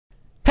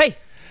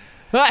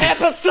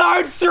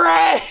Episode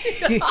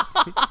 3!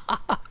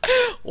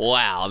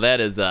 Wow, that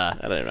is I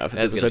don't know if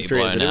it's that's gonna episode be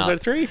 3. Is it blown out.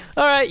 episode 3?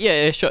 Alright,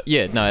 yeah, sure.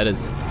 Yeah, no, it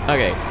is.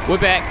 Okay, we're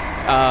back.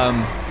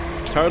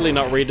 Totally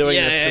not redoing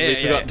this because we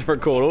forgot to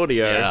record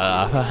audio.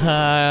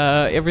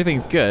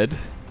 Everything's good.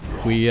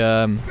 We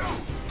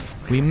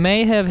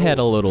may have had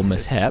a little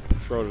mishap.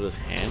 Throw his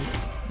hand.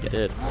 You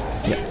did.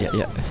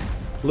 Yeah.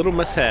 Little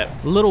mishap.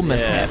 Little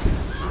mishap.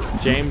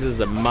 James is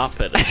a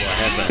Muppet is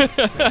what happened.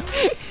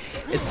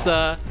 It's,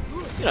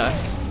 you know,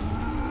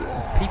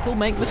 people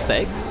make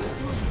mistakes.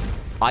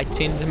 I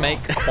tend to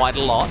make quite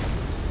a lot.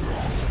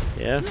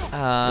 Yeah.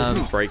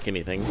 Doesn't break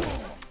anything.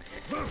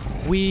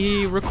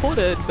 We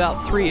recorded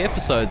about 3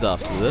 episodes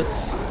after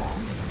this.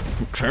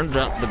 Turns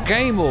out the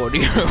game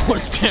audio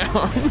was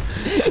down.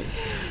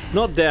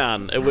 Not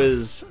down, it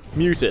was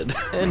muted.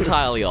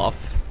 Entirely off.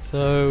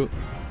 So,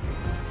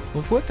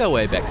 we've worked our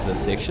way back to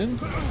this section.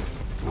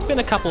 It's been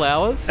a couple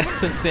hours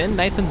since then.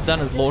 Nathan's done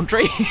his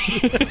laundry.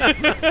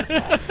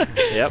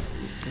 Yep.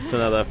 It's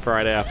another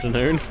Friday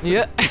afternoon.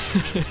 Yeah.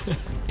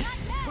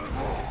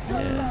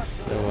 Yeah.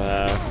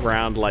 So,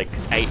 round like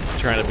 8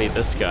 trying to beat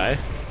this guy.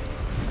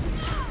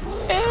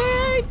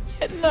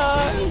 No.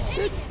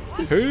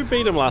 Who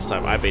beat him last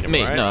time? I beat him,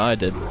 Me? right? No, I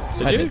did.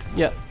 I you? did.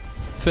 Yeah.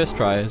 First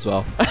try as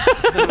well.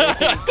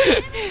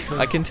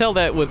 I can tell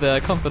that with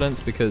confidence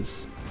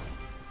because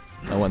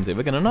no one's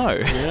ever gonna know.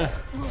 Yeah.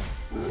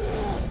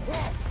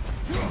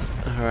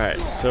 Alright,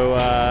 so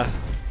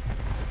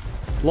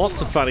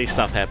lots of funny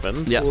stuff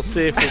happened. Yep. We'll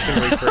see if we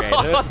can recreate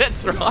Oh, it.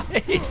 that's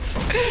right.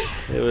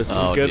 There was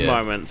some good dear.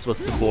 moments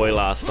with the boy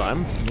last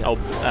time. Oh,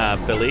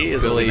 Billy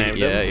is what we named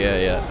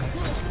him.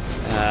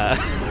 Yeah.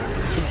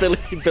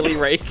 Billy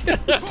Rake.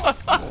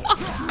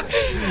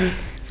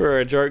 For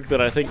a joke that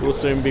I think will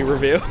soon be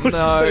revealed.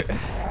 No, it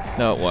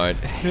won't.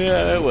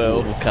 Yeah, it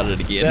will. We'll cut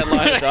it again. That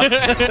line of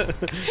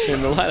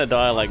and the line of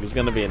dialogue is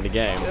going to be in the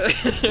game.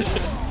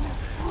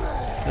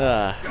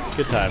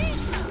 Good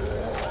times.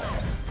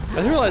 I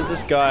didn't realize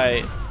this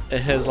guy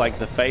has like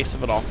the face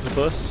of an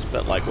octopus,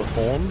 but like with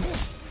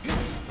horns.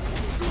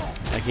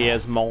 Like he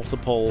has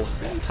multiple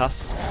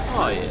tusks.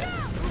 Oh yeah.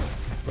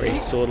 Where he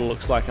sort of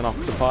looks like an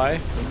octopi.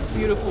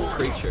 Beautiful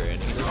creature,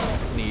 and he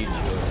doesn't need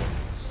your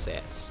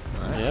sass.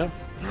 Right? Yeah.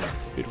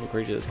 Beautiful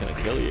creature that's going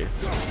to kill you.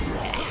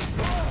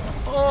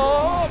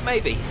 Oh,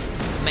 maybe.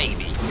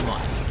 Maybe. He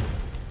might.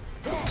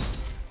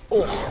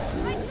 Oh,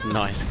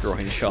 Nice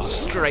groin shot.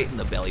 straight in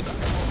the belly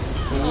button.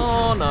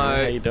 Oh no.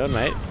 How you doing,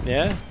 mate?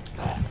 Yeah?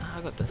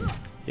 I got this.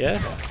 Yeah?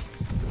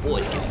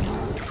 Boy's getting it.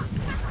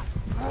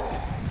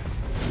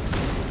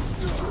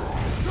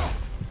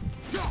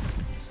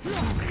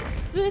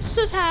 This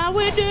is how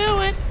we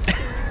do it.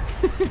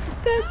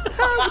 This is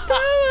how we do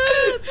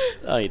it.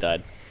 Oh, he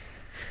died.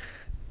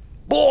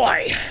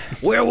 Boy,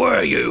 where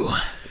were you?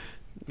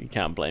 You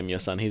can't blame your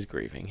son. He's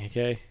grieving,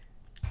 okay?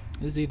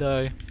 Is he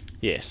though?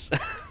 Yes.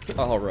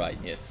 Oh right,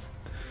 yes.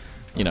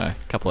 You know, a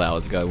couple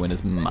hours ago when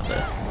his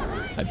mother,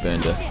 I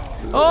burned her.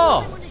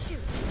 Oh!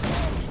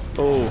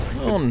 Oh,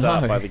 good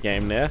start no. by the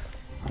game there.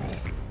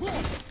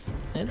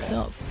 It's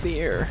not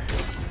fair.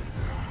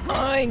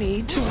 I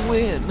need to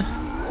win.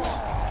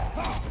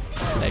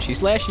 Slashy,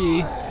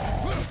 slashy.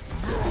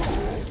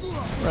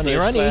 Runny,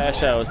 runny.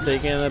 Flash, I was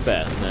taking a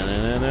bath.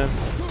 No.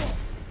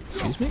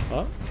 Excuse me?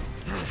 What?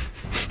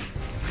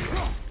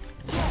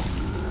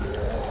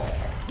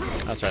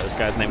 That's right, this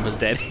guy's name was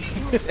Daddy.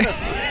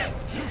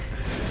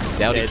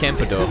 Dowdy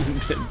Campador.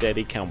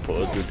 Daddy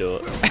Campador.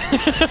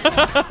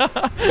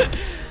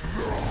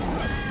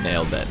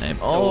 Nailed that name.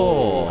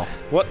 Oh.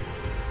 What?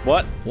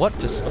 What?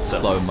 Just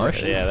slow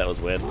motion. Yeah, that was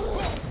weird.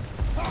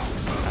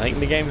 I think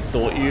the game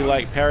thought you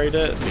like parried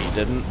it, but you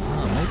didn't.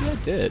 Oh, maybe I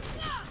did.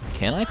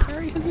 Can I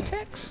parry his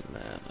attacks? No,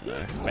 I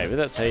don't know. Maybe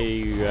that's how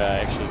you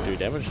actually do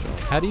damage to him.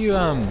 How do you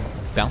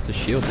bounce a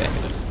shield back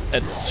at him?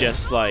 It's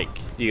just like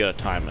you gotta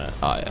time it.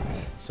 Oh yeah.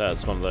 So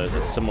it's one of those.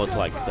 It's similar to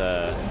like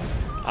the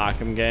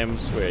Arkham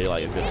games where you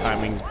like if your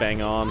timing's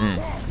bang on.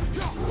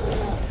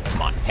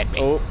 Come on, hit me.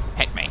 Oh.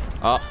 Hit me.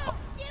 Oh.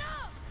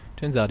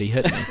 Turns out he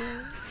hit me.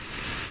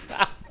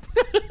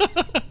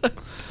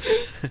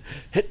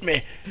 Hit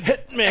me!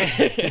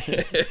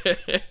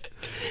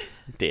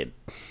 Dead.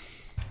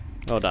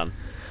 Well done.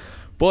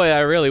 Boy, I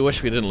really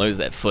wish we didn't lose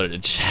that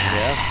footage.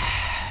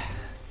 Yeah.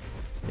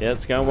 Yeah,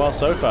 it's going well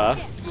so far.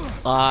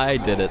 I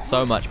did it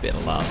so much better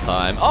last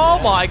time.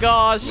 Oh my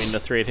gosh! I mean, the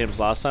 3 attempts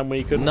last time where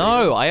you couldn't.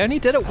 No, I only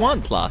did it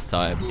once last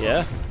time.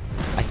 Yeah.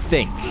 I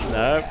think.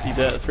 No, you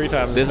did it 3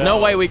 times. There's no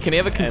way we can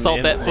ever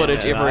consult that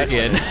footage ever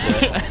again.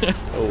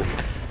 Oh.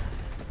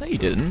 No, you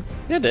didn't.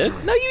 Yeah, I did.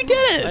 No, you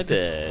didn't. I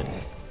did.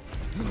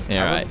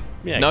 Alright.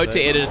 Yeah, Note to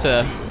I-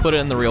 editor, put it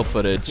in the real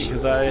footage.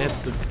 Because I had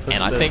to.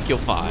 And I think you'll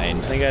find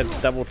I think I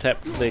double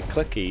tapped the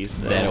clickies.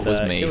 that it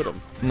was me. Killed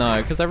him.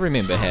 No, because I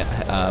remember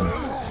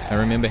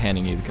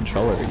handing you the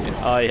controller again.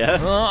 Oh yeah.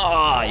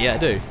 Oh, yeah, I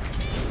do.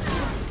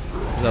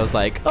 Because I was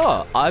like,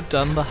 oh, I've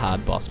done the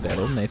hard boss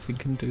battle. Nathan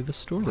can do the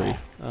story.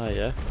 Oh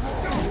yeah.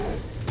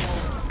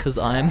 Because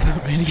I'm the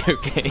video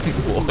game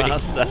boy.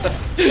 Master.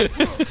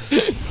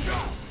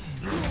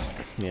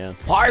 Yeah.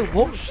 Why?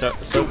 What?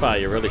 So far,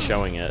 you're really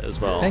showing it as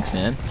well. Thanks,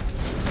 man.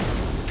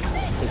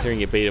 Considering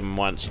you beat him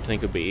once, you'd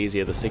think it would be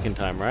easier the second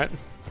time, right?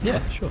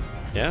 Yeah, sure.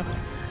 Yeah?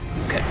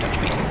 You can't touch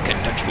me, you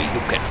can't touch me,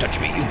 you can't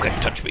touch me, you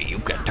can't touch me, you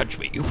can't touch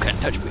me, you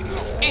can't touch me.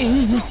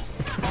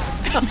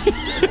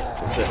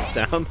 What's that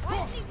sound?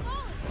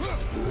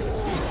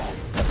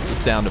 That's the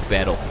sound of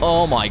battle.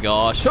 Oh my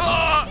gosh.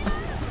 Ah!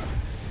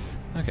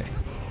 Okay.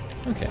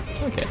 Okay.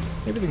 Okay.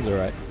 Everything's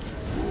alright.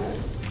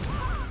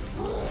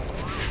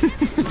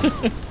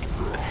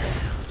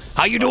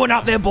 How you doing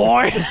out there,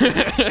 boy?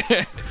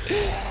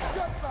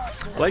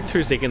 Like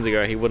 2 seconds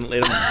ago, he wouldn't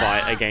let him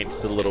fight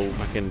against the little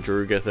fucking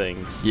Druga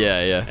things.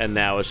 Yeah, yeah. And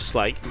now it's just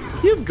like,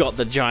 you've got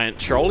the giant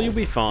troll, you'll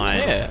be fine.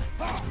 Yeah.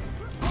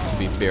 To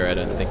be fair, I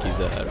don't think he's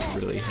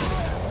really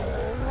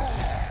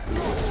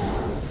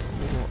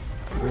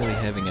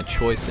having a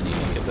choice in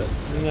any of it.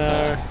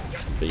 No,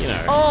 but you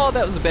know. Oh,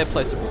 that was a bad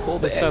place to recall.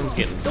 The But sun's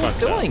he's getting still fucked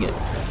doing it.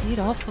 Get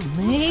off of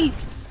me!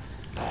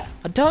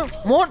 I don't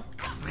want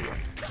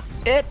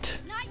it.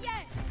 Not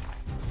yet.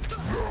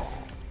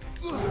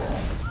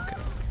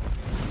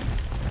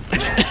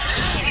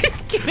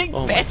 He's getting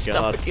Oh my bashed up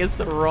God. against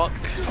the rock.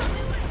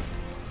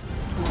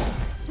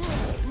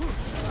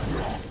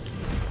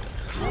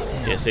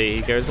 Yeah, see,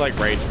 he goes like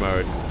rage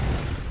mode,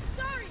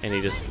 and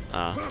he just,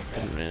 but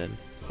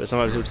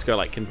sometimes he'll just go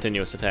like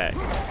continuous attack.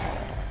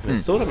 And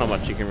there's sort of not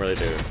much you can really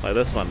do. Like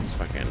this one's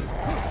fucking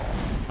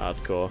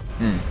hardcore.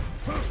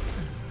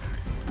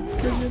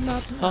 Cause you're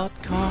not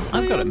hardcore.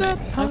 I've got it, man.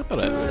 I've got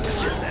it.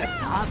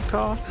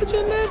 Hardcore. Cause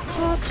you're not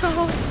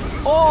hardcore.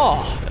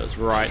 Oh! That was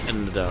right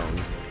in the dome.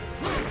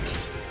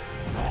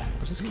 I'll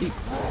just keep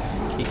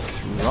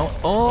rolling.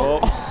 Oh!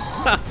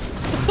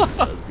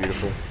 That was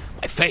beautiful.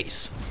 My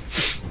face.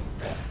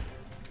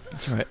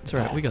 It's alright. It's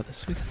alright. We got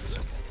this. We got this. We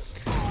got this.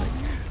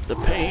 The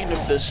pain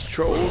of this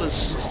troll is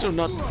still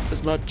not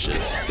as much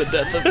as the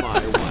death of my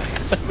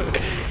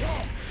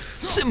wife.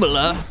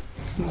 Similar.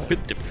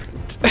 Bit different.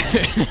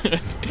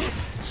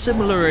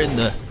 Similar in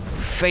the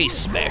face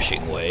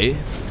smashing way,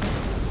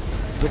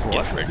 but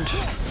different.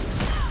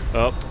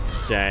 Oh,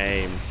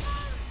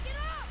 James.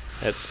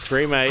 That's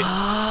 3, mate.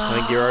 I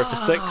think you're 0 for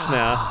 6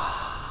 now.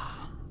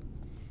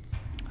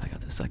 I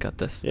got this. I got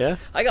this. Yeah?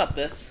 I got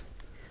this.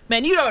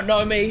 Man, you don't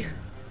know me.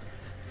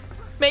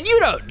 Man, you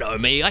don't know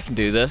me. I can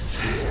do this.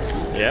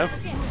 Yeah?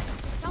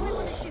 Just tell me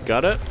when to shoot.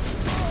 Got it?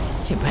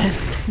 Yeah, man.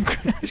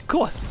 Of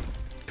course.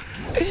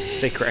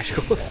 Say crash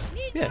course.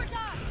 Need Yeah. more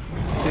time.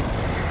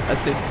 I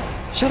said,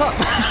 shut up.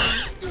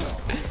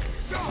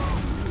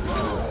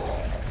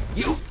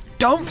 You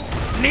don't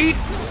need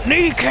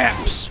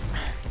kneecaps.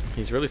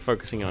 He's really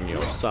focusing on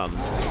your son, the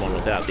one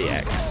without the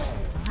axe.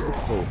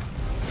 Oh.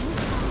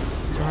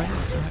 It's alright.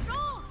 It's alright.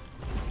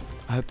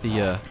 I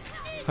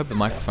hope the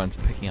microphones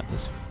are picking up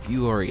this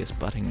furious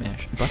butting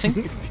mash.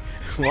 Butting?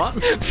 What?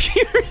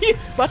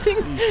 Furious butting?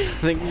 I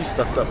think you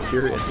stuffed up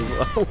Furious as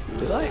well.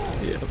 Did I?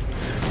 Yeah.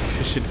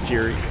 Should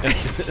Fury.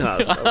 No,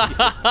 that's not what you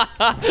said.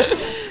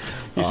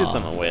 You said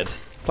something weird.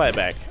 Play it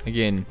back.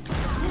 Again,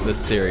 this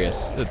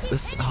serious.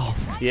 This. Oh.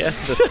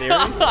 Yes, the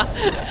series?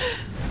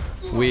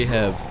 We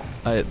have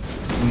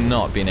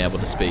not been able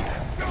to speak.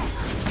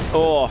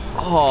 Oh,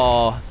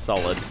 Oh,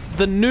 solid.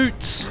 the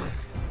newts.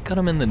 Got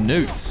him in the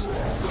newts.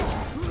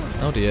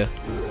 Oh dear.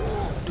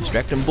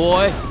 Distract him,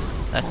 boy.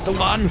 That's the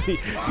one.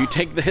 You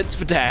take the hits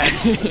for dad.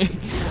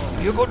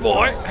 You're a good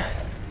boy.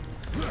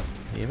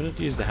 You haven't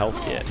used the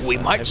health yet. We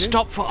might have you?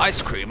 stop for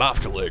ice cream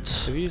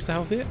afterwards. Have you used the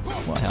health yet?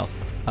 What health?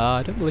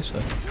 I don't believe so.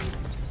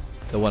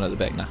 The one at the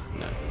back, nah.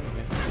 No.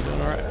 Okay. You're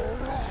doing alright.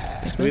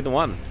 This could be the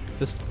one.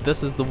 This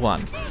is the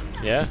one.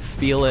 Yeah?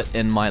 Feel it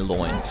in my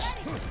loins.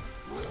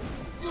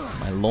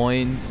 My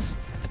loins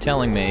are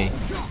telling me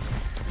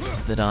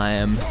that I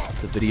am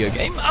the video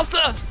game master.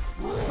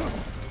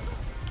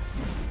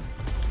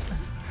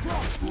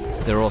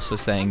 They're also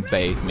saying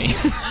bathe me.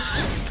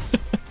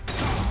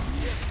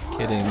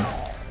 Kidding.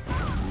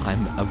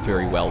 I'm a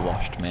very well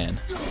washed man.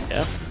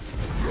 Yeah?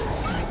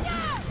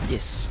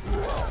 Yes.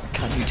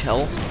 Can't you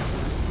tell?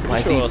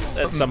 By Sure, these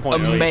at some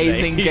point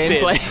amazing earlier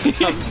today, gameplay. he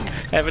said,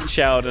 haven't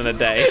showered in a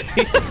day.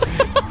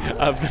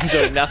 I've been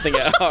doing nothing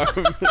at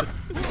home.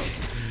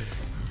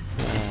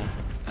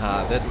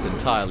 That's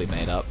entirely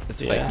made up.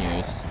 It's Yeah. fake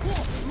news.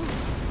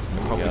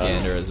 The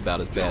propaganda is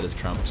about as bad as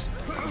Trump's.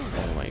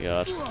 Oh my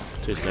god.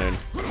 Too soon.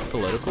 It's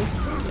political.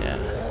 Yeah.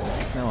 Is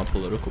this now a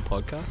political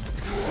podcast?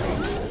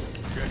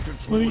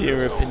 What are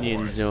your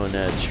opinions on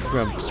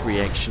Trump's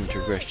reaction to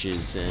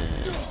Russia's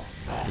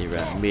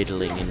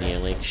meddling in the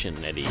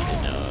election at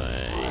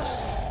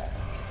Illinois?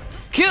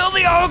 Kill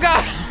the ogre!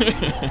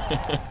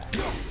 I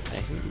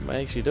think you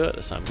might actually do it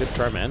this time. Good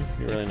throw, man.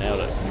 You really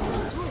nailed it.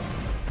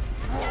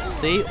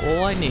 See,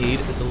 all I need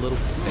is a little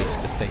faith.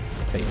 Gotta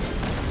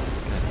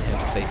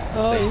have faith.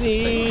 All you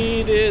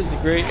need is a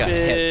great Gotta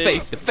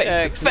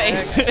have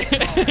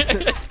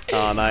faith.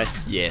 Oh,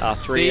 nice. Yes.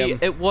 R3. See,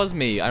 it was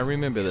me. I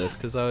remember this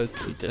because I was.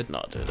 You did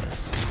not do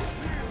this.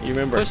 You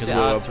remember Push because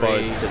the we were R3.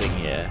 both sitting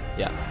here.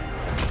 Yeah.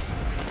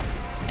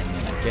 And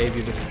then I gave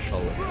you the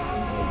controller.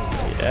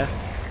 Yeah.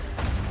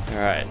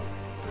 Alright.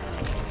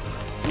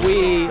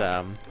 We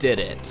It's, did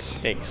it.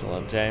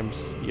 excellent,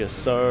 James. You're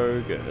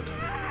so good.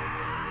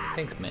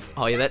 Thanks, man.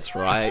 Oh, yeah, that's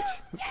right.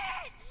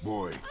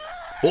 Boy,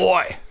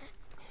 Boy!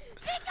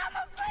 Think I'm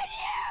afraid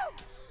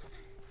of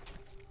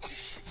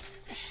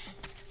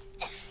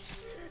you!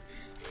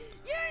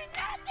 You're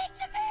nothing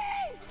to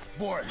me!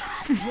 boy,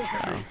 look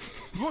at me.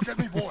 Look at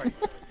me, boy.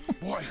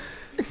 Boy.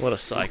 What a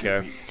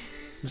psycho.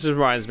 This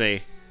reminds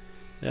me,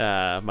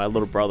 my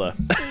little brother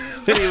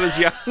when he was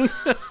young.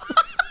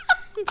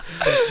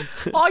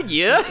 Oh,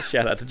 yeah?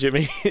 Shout out to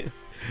Jimmy.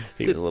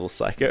 He was a little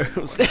psycho. It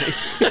was funny.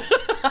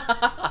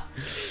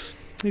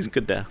 He's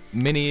good now.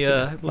 Many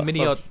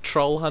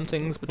troll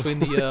huntings between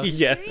the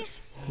Yeah.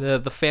 Serious?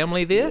 the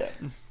family there.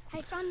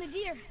 I found the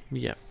deer.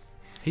 Yeah.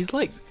 He's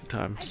like Good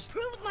times.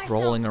 Proved myself.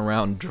 rolling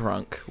around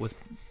drunk with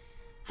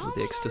How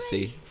long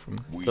ecstasy from.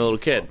 The little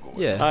kid.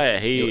 Yeah. Oh yeah,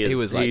 He he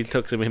was he like-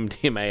 took some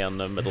MDMA on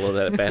the middle of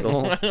that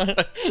battle. I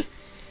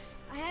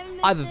haven't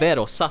been Either sick that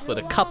or for suffered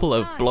a long couple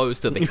of time. blows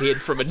to the head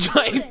from a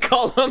giant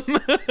column.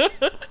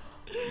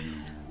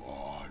 You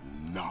are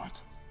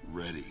not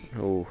ready.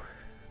 Oh,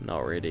 not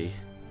ready.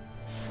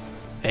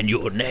 And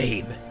your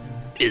name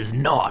is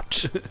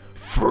not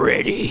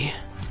Freddy.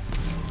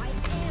 I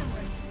am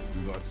ready.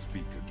 Do not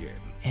speak again.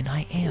 And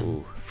I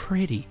am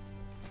Freddy.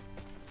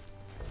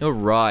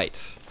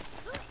 Alright.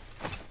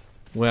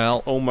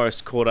 Well,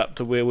 Almost caught up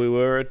to where we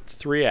were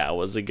 3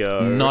 hours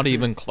ago. not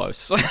even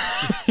close.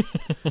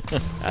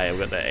 Hey, we've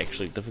got that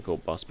actually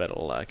difficult boss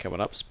battle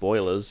coming up.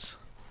 Spoilers.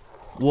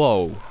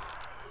 Whoa.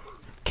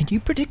 Can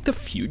you predict the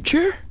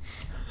future?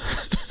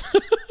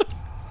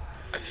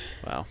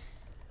 Wow.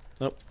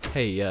 Nope.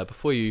 Hey,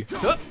 before you...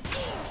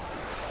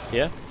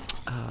 Yeah?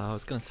 I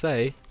was gonna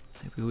say,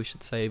 maybe we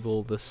should save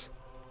all this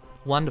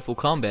wonderful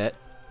combat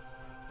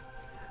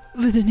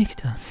for the next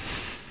time.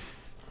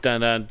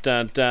 Dun dun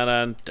dun dun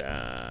dun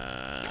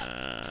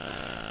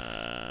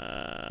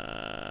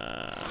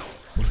dun.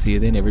 We'll see you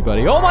then,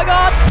 everybody. Oh my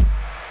god!